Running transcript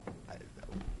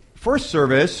First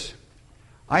service,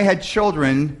 I had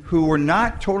children who were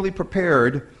not totally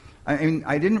prepared.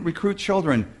 I didn't recruit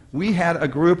children. We had a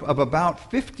group of about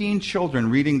 15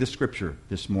 children reading the Scripture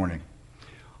this morning.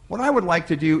 What I would like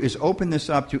to do is open this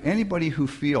up to anybody who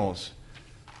feels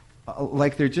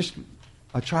like they're just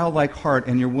a childlike heart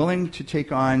and you're willing to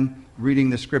take on reading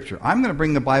the Scripture. I'm going to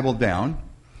bring the Bible down,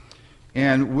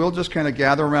 and we'll just kind of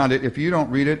gather around it. If you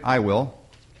don't read it, I will.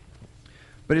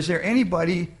 But is there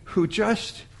anybody who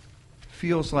just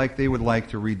feels like they would like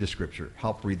to read the Scripture,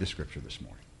 help read the Scripture this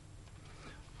morning?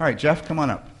 All right, Jeff, come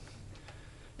on up.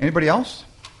 Anybody else?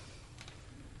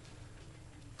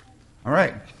 All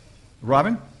right.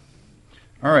 Robin?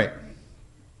 All right.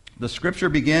 The Scripture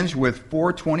begins with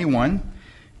 4:21,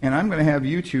 and I'm going to have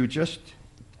you two just...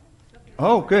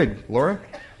 Oh, good. Laura?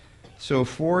 So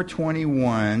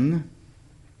 4:21...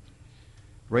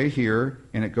 right here,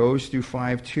 and it goes through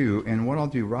 5:2. And what I'll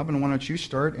do, Robin, why don't you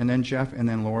start, and then Jeff, and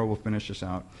then Laura will finish us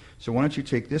out. So why don't you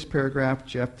take this paragraph,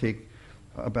 Jeff, take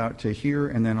about to here,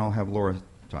 and then I'll have Laura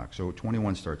talk. So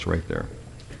 21 starts right there.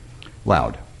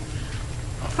 Loud.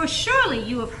 For surely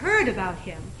you have heard about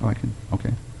him. Oh, I can,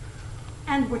 okay.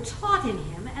 And were taught in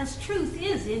him as truth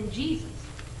is in Jesus.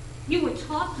 You were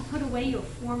taught to put away your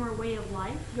former way of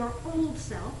life, your old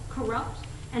self, corrupt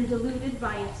and deluded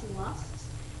by its lusts,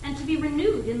 and to be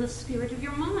renewed in the spirit of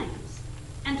your minds,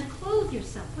 and to clothe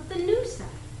yourself with the new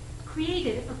self,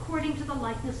 created according to the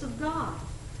likeness of God,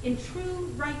 in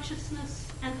true righteousness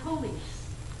and holiness.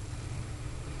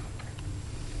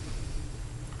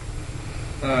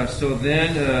 So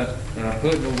then,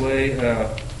 putting away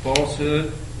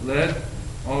falsehood, let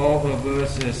all of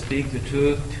us speak the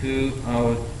truth to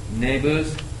our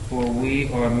neighbors, for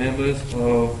we are members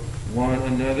of one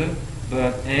another,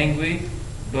 but angry,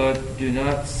 but do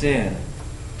not sin.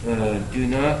 Do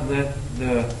not let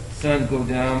the sun go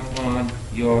down on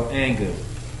your anger,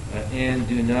 and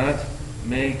do not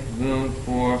make room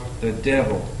for the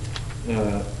devil.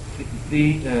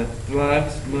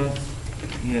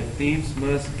 Thieves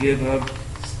must give up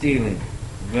stealing.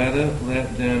 Rather,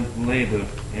 let them labor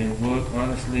and work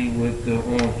honestly with their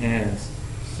own hands,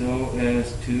 so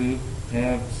as to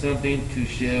have something to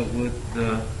share with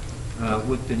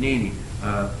the needy.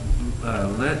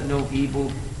 Let no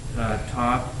evil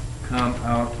talk come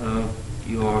out of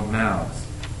your mouths,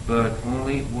 but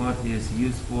only what is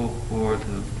useful for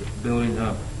the building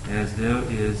up, as there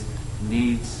is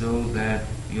need, so that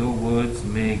your words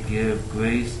may give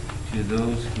grace to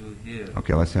those who hear.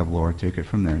 Okay, let's have Laura take it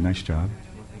from there. Nice job.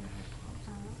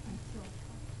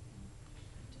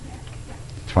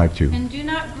 It's 5:2. And do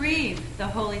not grieve the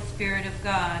Holy Spirit of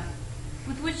God,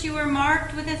 with which you were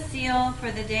marked with a seal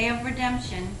for the day of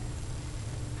redemption.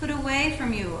 Put away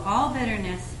from you all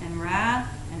bitterness and wrath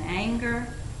and anger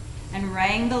and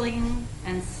wrangling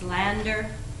and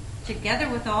slander, together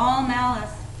with all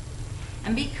malice,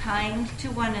 and be kind to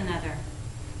one another,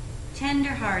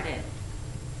 tender-hearted,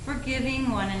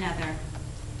 forgiving one another,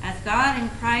 as God in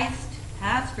Christ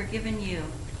has forgiven you.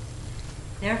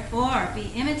 Therefore,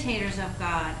 be imitators of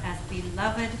God as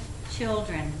beloved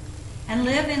children, and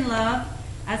live in love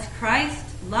as Christ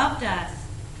loved us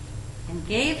and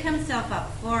gave himself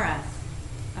up for us,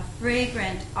 a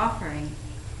fragrant offering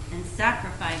and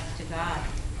sacrifice to God.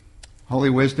 Holy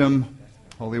wisdom,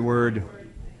 holy word.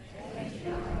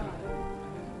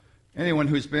 Anyone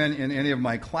who's been in any of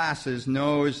my classes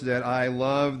knows that I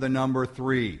love the number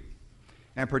 3.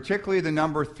 And particularly the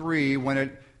number 3, when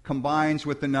it combines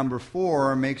with the number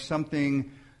 4, makes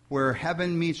something where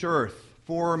heaven meets earth.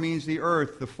 4 means the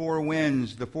earth, the 4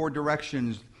 winds, the 4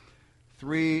 directions.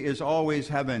 3 is always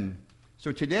heaven.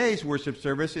 So today's worship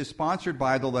service is sponsored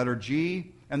by the letter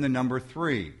G and the number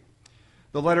 3.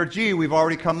 The letter G, we've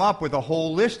already come up with a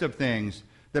whole list of things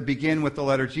that begin with the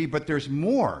letter G, but there's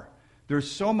more. There's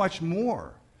so much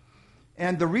more.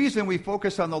 And the reason we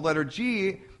focus on the letter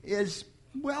G is,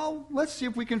 well, let's see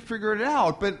if we can figure it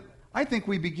out. But I think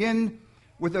we begin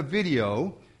with a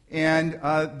video, and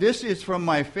this is from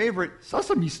my favorite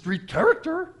Sesame Street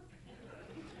character,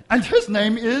 and his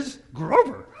name is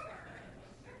Grover.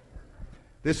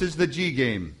 This is the G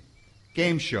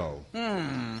game show.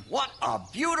 What a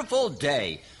beautiful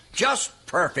day. Just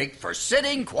perfect for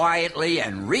sitting quietly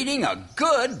and reading a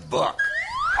good book.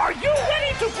 Are you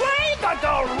ready to play the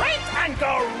great and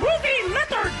groovy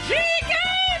letter G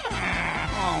game?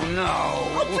 Oh,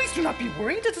 no. Oh, please do not be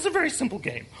worried. It is a very simple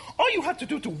game. All you have to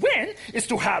do to win is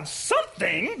to have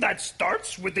something that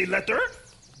starts with the letter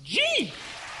G.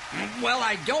 Well,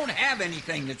 I don't have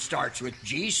anything that starts with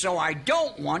G, so I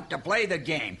don't want to play the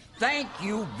game. Thank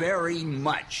you very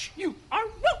much. You are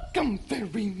welcome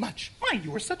very much. Why,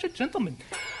 you are such a gentleman.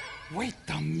 Wait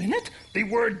a minute. The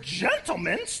word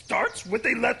gentleman starts with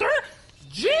the letter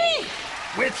G,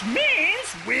 which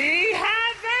means we have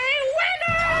a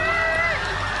winner!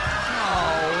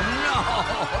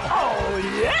 Oh,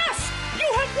 yes! You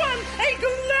have won a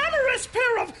glamorous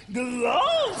pair of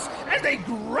gloves and a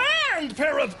grand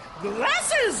pair of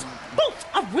glasses, both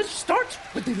of which start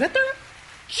with the letter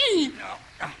G.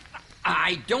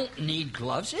 I don't need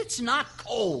gloves. It's not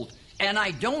cold. And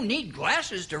I don't need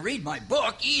glasses to read my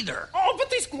book either. Oh, but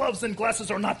these gloves and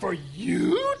glasses are not for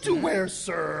you to wear,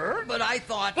 sir. But I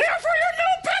thought... They are for your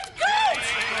new pet goat!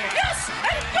 Yes,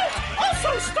 and goat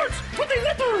also starts with the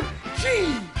letter G.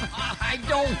 I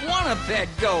don't want a pet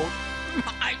goat.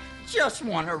 I just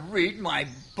want to read my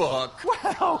book.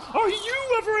 Well, are you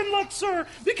ever in luck, sir?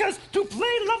 Because to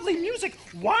play lovely music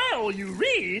while you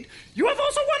read, you have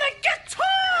also won a guitar!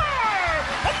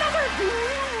 Another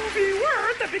groovy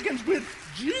word that begins with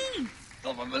G.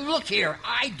 Look here,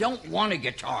 I don't want a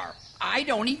guitar. I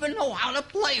don't even know how to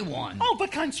play one. Oh, but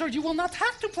kind sir, you will not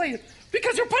have to play it,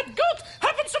 because your pet goat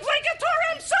happens to play guitar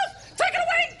himself! Take it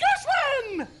away,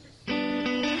 Gershwin!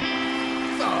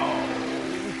 Oh.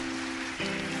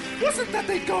 Wasn't that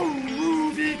a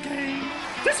groovy game?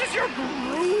 This is your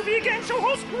groovy game show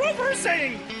host, Grover,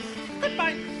 saying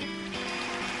goodbye.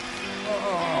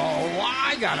 Oh,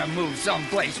 I gotta move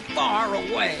someplace far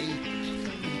away.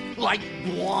 Like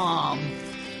Guam.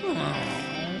 Oh.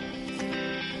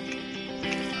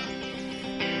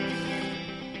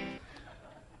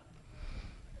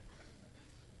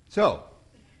 So,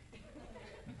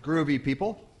 groovy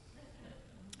people,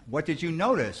 what did you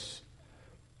notice?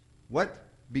 What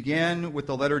began with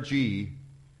the letter G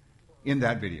in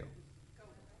that video?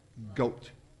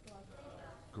 Goat.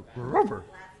 Grover.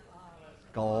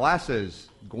 Glasses.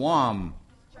 Guam.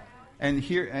 And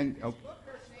here,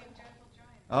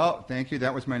 oh, thank you.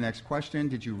 That was my next question.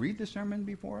 Did you read the sermon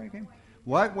before I came?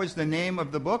 What was the name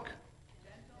of the book?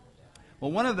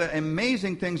 Well, one of the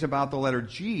amazing things about the letter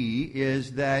G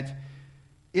is that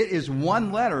it is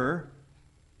one letter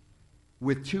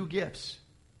with two gifts,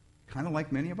 kind of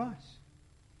like many of us.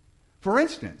 For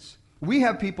instance, we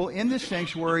have people in this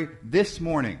sanctuary this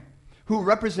morning who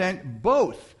represent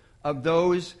both of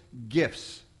those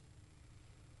gifts.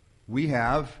 We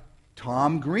have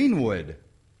Tom Greenwood.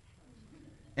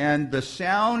 And the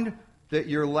sound that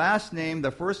your last name, the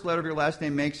first letter of your last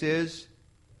name makes is?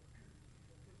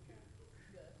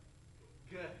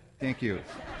 Thank you.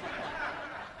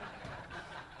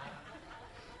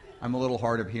 I'm a little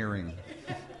hard of hearing.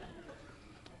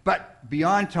 But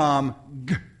beyond Tom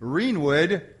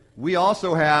Greenwood, we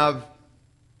also have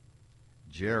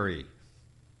Jerry.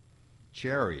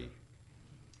 Cherry.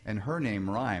 And her name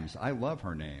rhymes. I love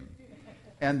her name.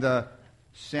 And the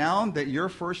sound that your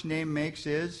first name makes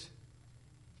is?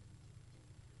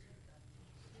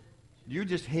 You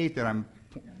just hate that I'm,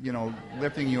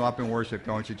 lifting you up in worship,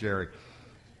 don't you, Jerry?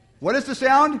 What is the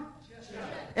sound?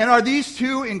 And are these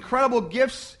two incredible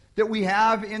gifts that we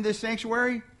have in this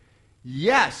sanctuary?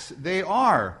 Yes, they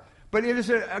are. But it is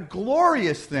a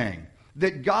glorious thing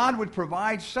that God would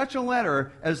provide such a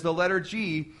letter as the letter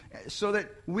G so that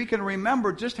we can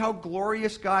remember just how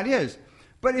glorious God is.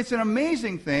 But it's an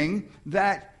amazing thing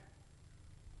that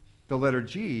the letter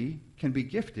G can be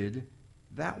gifted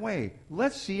that way.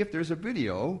 Let's see if there's a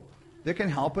video that can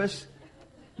help us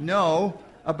know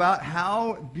about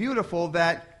how beautiful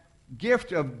that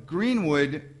gift of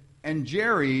Greenwood and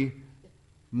Jerry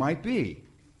might be.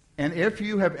 And if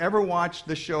you have ever watched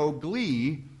the show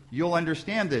Glee, you'll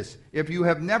understand this. If you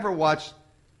have never watched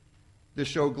the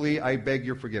show Glee, I beg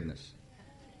your forgiveness.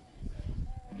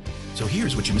 So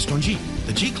here's what you missed on G.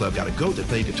 The G Club got a goat that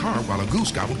played guitar while a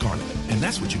goose gobbled garlic. And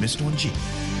that's what you missed on G.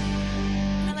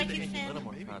 I like you, Finn.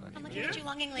 I'm looking at you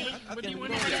longingly.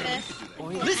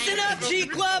 Listen up, G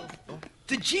Club!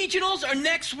 The G-Generals are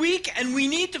next week, and we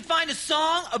need to find a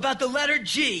song about the letter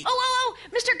G. Oh,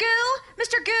 Mr. Goo,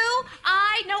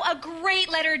 I know a great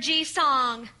letter G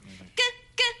song.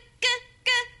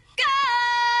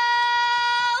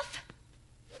 Golf!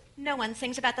 No one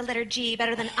sings about the letter G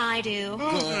better than I do.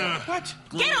 What?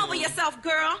 Get over yourself,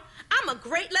 girl. I'm a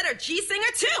great letter G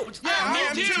singer, too. Me too.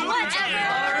 All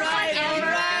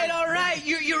right.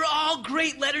 You're all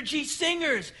great letter G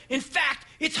singers. In fact,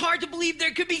 it's hard to believe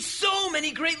there could be so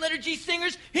many great letter G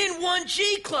singers in one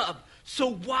G Club.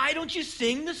 So why don't you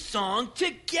sing the song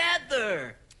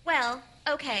together? Well,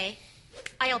 okay.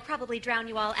 I'll probably drown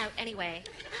you all out anyway.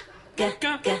 Get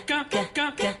a grip,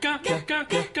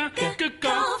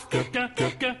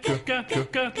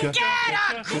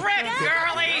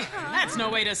 girlie! That's no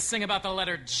way to sing about the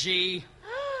letter G.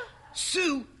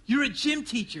 Sue, you're a gym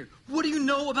teacher. What do you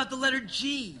know about the letter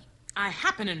G? I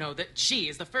happen to know that G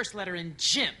is the first letter in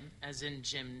gym, as in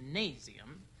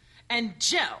gymnasium, and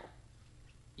gel.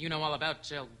 You know all about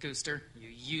gel, Gooster. You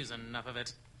use enough of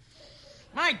it.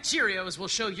 My Cheerios will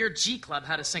show your G Club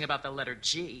how to sing about the letter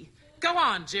G. Go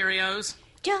on, Cheerios.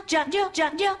 Giraffe.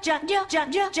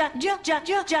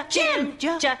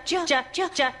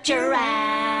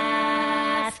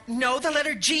 No, the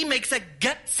letter G makes a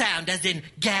gut sound, as in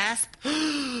gasp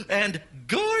and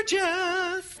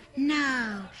gorgeous.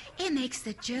 No, it makes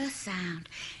the J sound.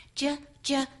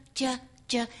 Georgia.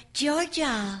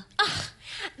 Ugh,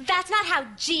 that's not how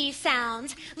G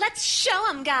sounds. Let's show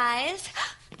 'em, guys.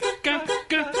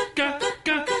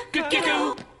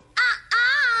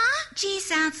 G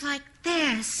sounds like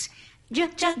this. Germ.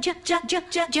 John,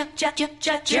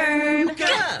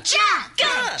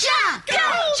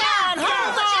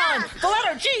 hold on. The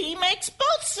letter G makes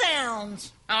both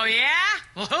sounds. Oh, yeah?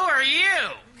 Well, who are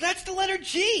you? That's the letter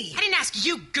G. I didn't ask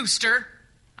you, Gooster.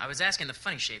 I was asking the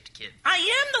funny-shaped kid. I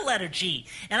am the letter G,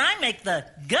 and I make the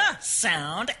G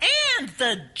sound and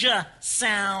the J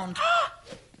sound.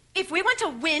 If we want to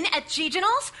win at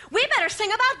G-Generals, we better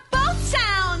sing about both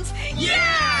sounds.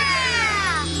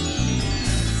 Yeah!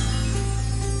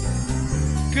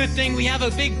 Good thing we have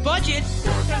a big budget.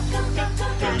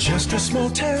 Just a small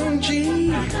town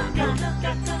G,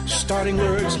 starting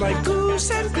words like goose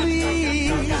and glee.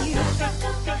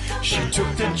 She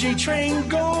took the G train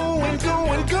going,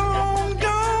 going, going,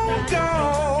 going,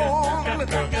 going.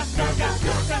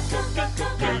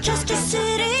 Just a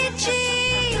city G,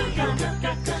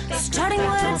 starting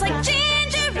words like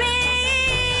gingery.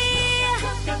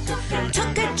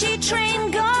 Took a G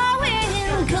train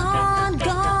going, gone,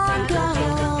 gone,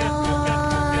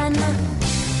 gone.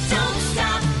 Don't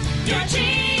stop your G.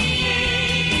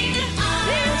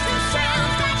 Here's the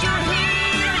sound that you're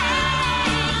hearing.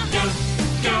 Go,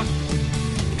 go,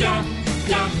 go,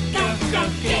 go, go, go.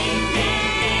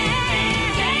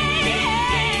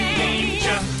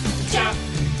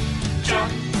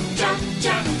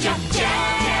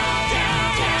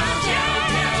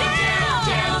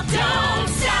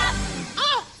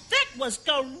 Was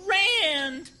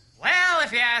grand. Well,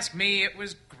 if you ask me, it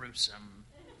was gruesome.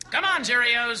 Come on,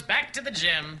 Cheerios, back to the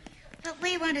gym. But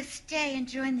we want to stay and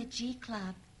join the G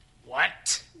Club.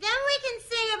 What? Then we can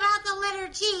sing about the letter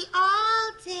G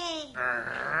all day.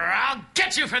 I'll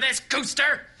get you for this,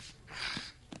 Gooster.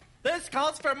 This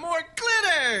calls for more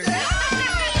glitter.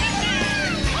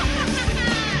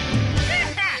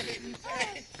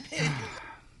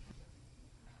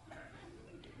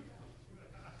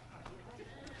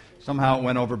 Somehow it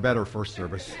went over better first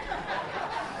service.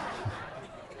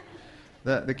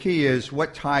 The key is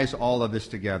what ties all of this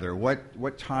together.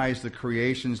 What ties the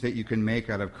creations that you can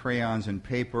make out of crayons and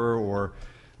paper, or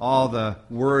all the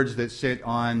words that sit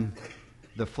on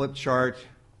the flip chart.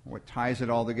 What ties it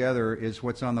all together is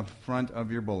what's on the front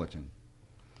of your bulletin.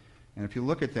 And if you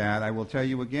look at that, I will tell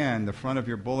you again, the front of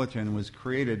your bulletin was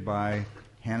created by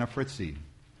Hannah Fritzie,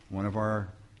 one of our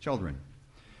children.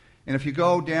 And if you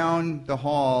go down the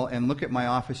hall and look at my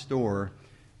office door,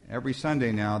 every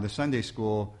Sunday now, the Sunday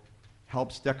school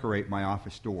helps decorate my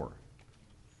office door.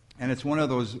 And it's one of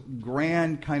those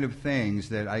grand kind of things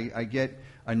that I get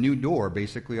a new door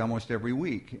basically almost every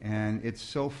week. And it's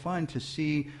so fun to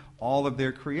see all of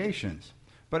their creations.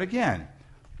 But again,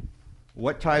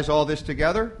 what ties all this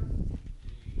together?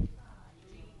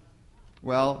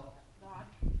 Well,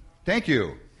 thank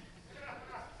you.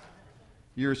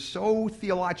 You're so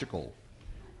theological.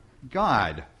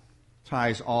 God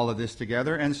ties all of this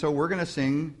together, and so we're going to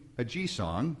sing a G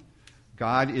song.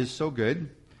 God is so good.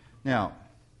 Now,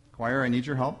 choir, I need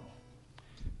your help.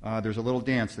 There's a little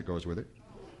dance that goes with it.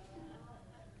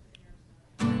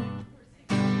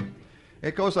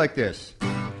 It goes like this.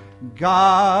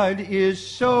 God is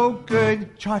so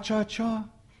good. Cha-cha-cha.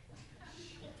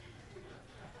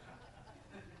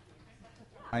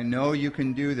 I know you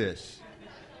can do this.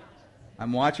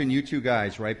 I'm watching you two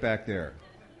guys right back there.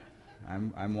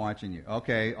 I'm watching you.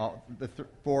 Okay,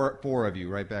 four of you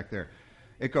right back there.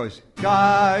 It goes,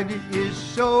 God is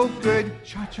so good.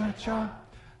 Cha-cha-cha.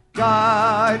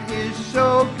 God is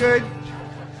so good.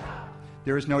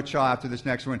 There is no cha after this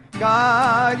next one.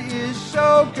 God is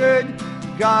so good.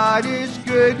 God is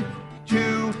good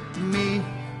to me.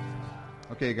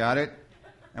 Okay, got it?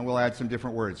 And we'll add some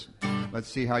different words. Let's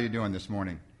see how you're doing this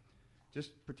morning.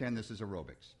 Just pretend this is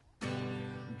aerobics.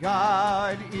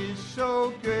 God is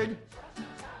so good.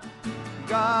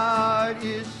 God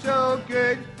is so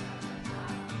good.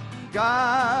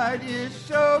 God is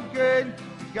so good.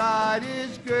 God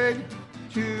is good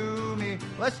to me.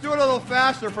 Let's do it a little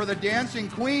faster for the dancing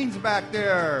queens back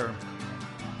there.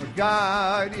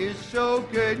 God is so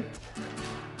good.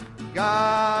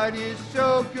 God is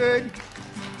so good.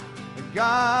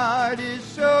 God is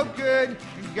so good.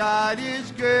 God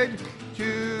is good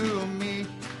to me.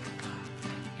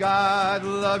 God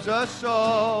loves us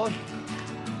all.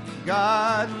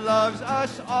 God loves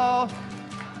us all.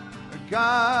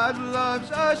 God loves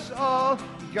us all.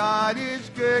 God is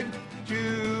good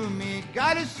to me.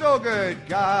 God is so good.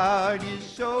 God is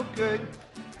so good.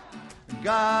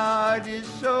 God is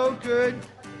so good.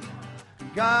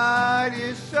 God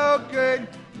is so good.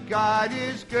 God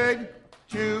is good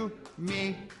to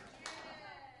me.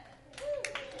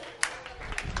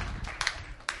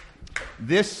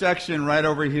 This section right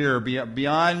over here,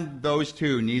 beyond those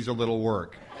two, needs a little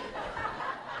work.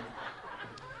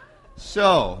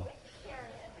 So,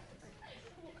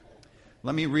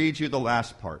 let me read you the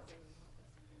last part.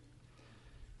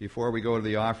 Before we go to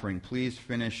the offering, please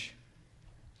finish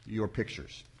your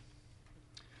pictures.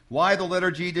 Why the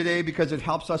letter G today? Because it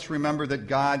helps us remember that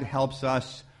God helps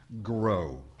us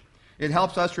grow. It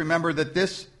helps us remember that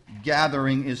this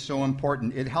gathering is so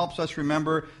important. It helps us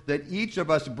remember that each of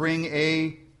us bring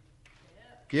a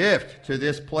gift to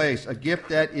this place, a gift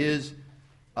that is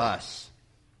us.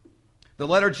 The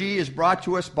letter G is brought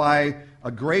to us by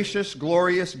a gracious,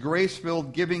 glorious,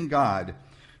 grace-filled, giving God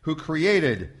who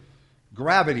created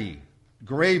gravity,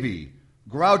 gravy,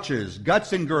 grouches,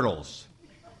 guts, and girdles.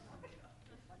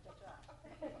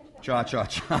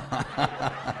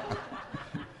 Cha-cha-cha.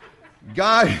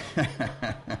 God...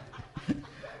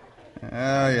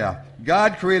 Oh, yeah.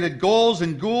 God created goals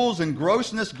and ghouls and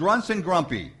grossness, grunts and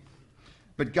grumpy.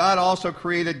 But God also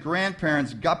created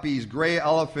grandparents, guppies, gray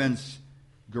elephants,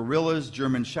 gorillas,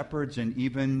 German shepherds, and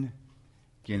even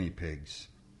guinea pigs.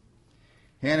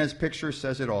 Hannah's picture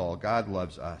says it all. God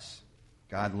loves us.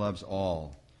 God loves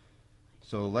all.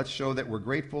 So let's show that we're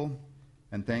grateful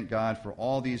and thank God for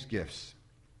all these gifts,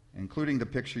 including the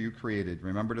picture you created.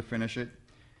 Remember to finish it.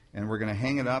 And we're going to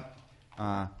hang it up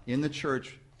in the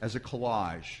church as a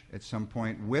collage at some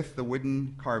point with the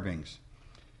wooden carvings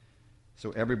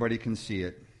so everybody can see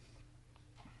it.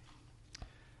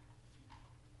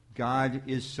 God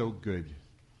is so good.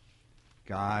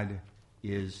 God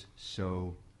is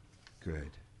so good.